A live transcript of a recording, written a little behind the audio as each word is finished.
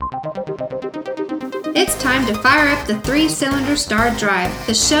It's time to fire up the three-cylinder Star Drive,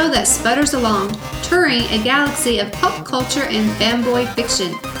 the show that sputters along, touring a galaxy of pop culture and fanboy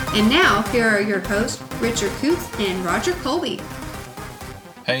fiction. And now, here are your hosts, Richard Coots and Roger Colby.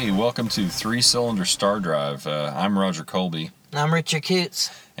 Hey, welcome to Three Cylinder Star Drive. I'm Roger Colby. I'm Richard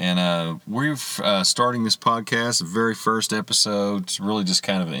Coots. And we're starting this podcast, the very first episode. It's really just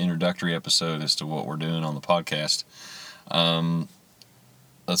kind of an introductory episode as to what we're doing on the podcast.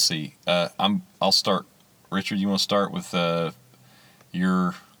 Let's see. I'll start. Richard, you want to start with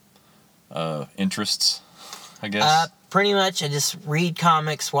your interests, I guess? Pretty much, I just read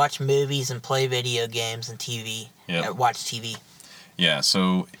comics, watch movies, and play video games and TV. Yep. Watch TV. Yeah,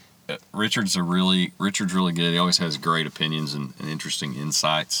 so Richard's really good. He always has great opinions and interesting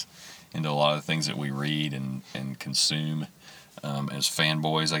insights into a lot of the things that we read and consume as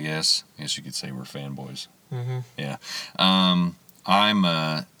fanboys, I guess. I guess you could say we're fanboys. Mm-hmm. Yeah. I'm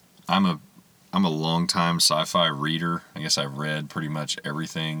a long-time sci-fi reader. I guess I've read pretty much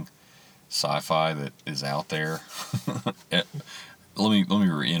everything sci-fi that is out there. Let me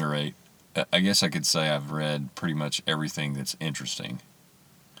reiterate. I guess I could say I've read pretty much everything that's interesting.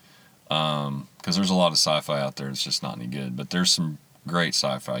 Because there's a lot of sci-fi out there that's just not any good. But there's some great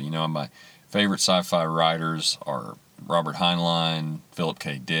sci-fi. You know, my favorite sci-fi writers are Robert Heinlein, Philip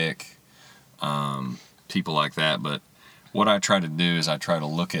K. Dick, people like that. But what I try to do is I try to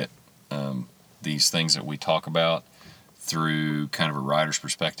look at these things that we talk about through kind of a writer's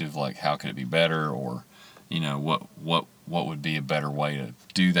perspective, like how could it be better, or you know what would be a better way to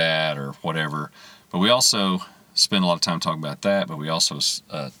do that, or whatever. But we also spend a lot of time talking about that. But we also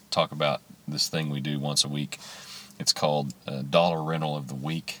talk about this thing we do once a week. It's called Dollar Rental of the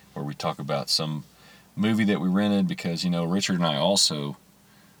Week, where we talk about some movie that we rented because you know Richard and I also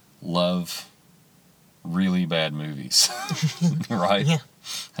love really bad movies, right? Yeah.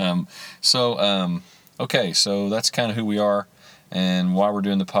 Okay, so that's kind of who we are and why we're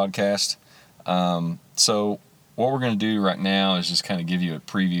doing the podcast. So what we're going to do right now is just kind of give you a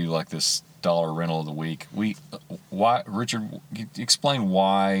preview, like this Dollar Rental of the Week. Richard, explain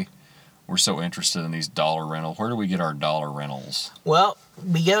why we're so interested in these dollar rentals. Where do we get our dollar rentals? Well,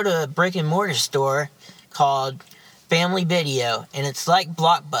 we go to a brick and mortar store called Family Video, and it's like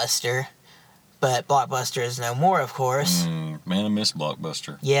Blockbuster, but Blockbuster is no more, of course. Man, I miss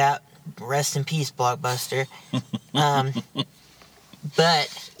Blockbuster. Yeah, rest in peace, Blockbuster.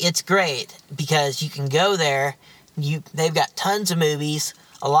 But it's great because you can go there. They've got tons of movies,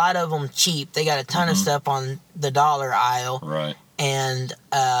 a lot of them cheap. They got a ton of stuff on the dollar aisle. Right. And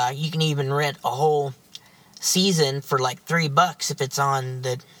you can even rent a whole season for like $3 if it's on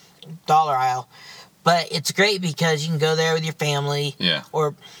the dollar aisle. But it's great because you can go there with your family, yeah,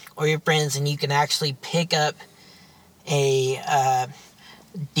 or your friends, and you can actually pick up a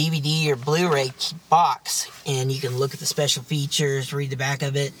DVD or Blu-ray box, and you can look at the special features, read the back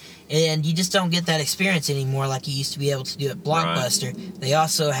of it, and you just don't get that experience anymore like you used to be able to do at Blockbuster. Right. They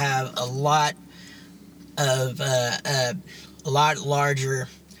also have a lot larger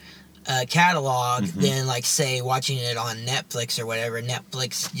catalog than, like, say, watching it on Netflix or whatever.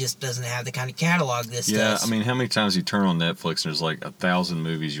 Netflix just doesn't have the kind of catalog this does. Yeah, I mean, how many times you turn on Netflix and there's like 1,000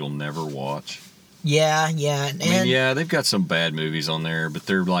 movies you'll never watch? Yeah. I mean, yeah, they've got some bad movies on there, but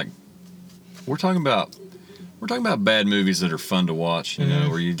they're like, we're talking about bad movies that are fun to watch, you know,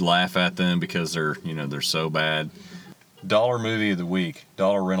 where you'd laugh at them because they're so bad. Dollar movie of the week,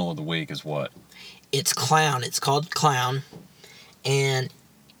 dollar rental of the week is what? It's Clown. It's called Clown, and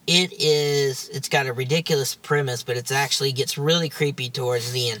it's got a ridiculous premise, but it actually gets really creepy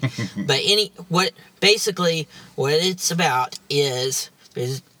towards the end. But what it's about is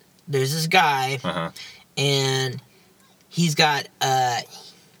there's this guy, and he's got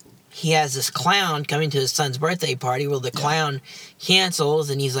he has this clown coming to his son's birthday party. Well, the clown cancels,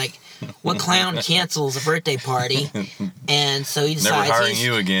 and he's like, "What clown cancels a birthday party?" And so he decides, never hiring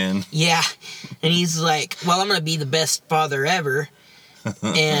you again. Yeah, and he's like, "Well, I'm gonna be the best father ever."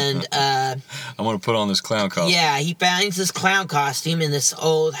 And I'm gonna put on this clown costume. Yeah, he finds this clown costume in this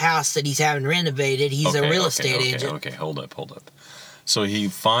old house that he's having renovated. He's a real estate agent. Okay, hold up. So he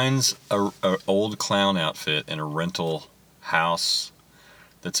finds a old clown outfit in a rental house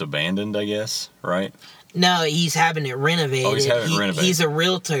that's abandoned, I guess, right? No, he's having it renovated. Oh, he's having it renovated. He's a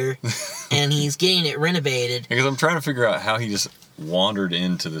realtor, and he's getting it renovated. Because I'm trying to figure out how he just wandered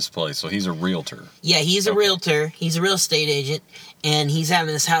into this place. So he's a realtor. Yeah, he's a realtor. He's a real estate agent, and he's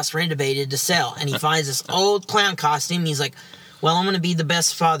having this house renovated to sell. And he finds this old clown costume. He's like, well, I'm going to be the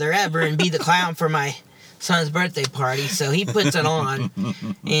best father ever and be the clown for my son's birthday party. So he puts it on,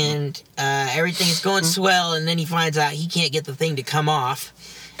 and everything's going swell, and then he finds out he can't get the thing to come off.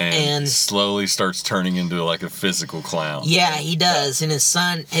 And slowly starts turning into like a physical clown. Yeah, he does. And his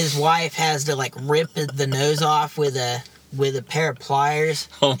wife has to like rip the nose off with a pair of pliers.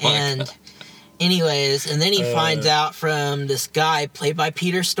 Oh my God. Anyways, and then he finds out from this guy played by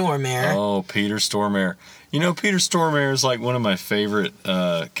Peter Stormare. Oh, Peter Stormare. You know, Peter Stormare is like one of my favorite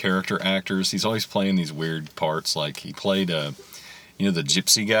character actors. He's always playing these weird parts. Like he played, the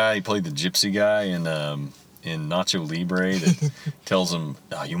gypsy guy. He played the gypsy guy in Nacho Libre that tells him,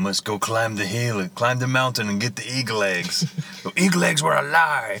 "Oh, you must go climb the hill and climb the mountain and get the eagle eggs. The eagle eggs were a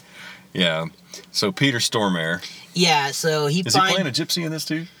lie." Yeah. So Peter Stormare. Yeah. So Is he playing a gypsy in this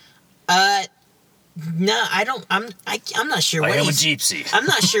too? No, I don't. I'm not sure. I am a gypsy. I'm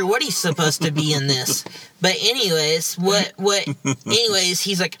not sure what he's supposed to be in this. But anyways, anyways,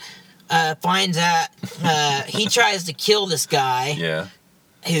 he's like, finds out. He tries to kill this guy. Yeah.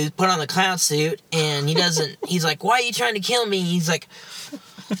 Who put on the clown suit, and he doesn't. He's like, "Why are you trying to kill me?" He's like,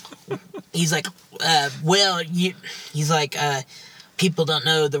 people don't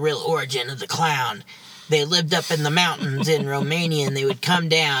know the real origin of the clown. They lived up in the mountains in Romania, and they would come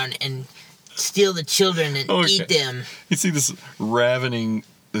down and steal the children and eat them. You see this ravening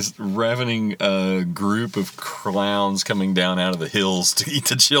group of clowns coming down out of the hills to eat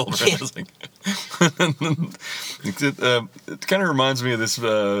the children. Yeah. It kind of reminds me of this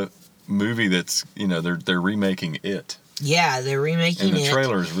movie that's, they're remaking It. Yeah, they're remaking it. And the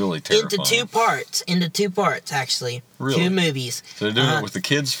trailer is really terrifying. Into two parts, actually. Really? 2 movies. So they're doing it with the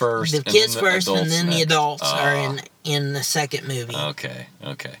kids first. The kids first, and then the next. adults are in the second movie. Okay.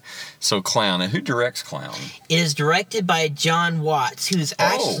 So Clown. And who directs Clown? It is directed by John Watts, who's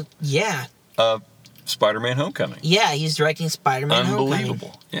actually... Yeah. Spider-Man Homecoming. Yeah, he's directing Spider-Man Homecoming.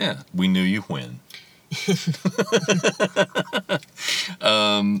 Unbelievable. Yeah. We knew you when.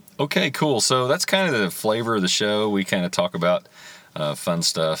 Okay, cool. So that's kind of the flavor of the show. We kind of talk about fun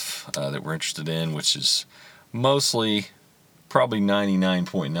stuff that we're interested in, which is mostly, probably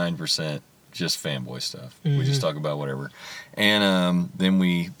 99.9% just fanboy stuff. Mm-hmm. We just talk about whatever. And then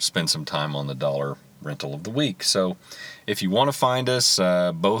we spend some time on the dollar rental of the week. So if you want to find us,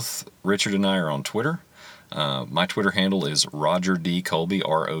 both Richard and I are on Twitter. My Twitter handle is Roger D. Colby,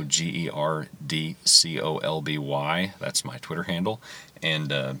 ROGERDCOLBY. That's my Twitter handle.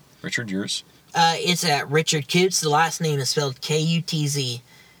 And Richard, yours? It's at Richard Coots. The last name is spelled K-U-T-Z.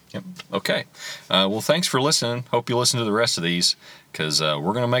 Yep. Okay. Well, thanks for listening. Hope you listen to the rest of these, because we're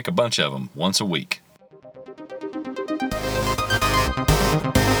going to make a bunch of them once a week.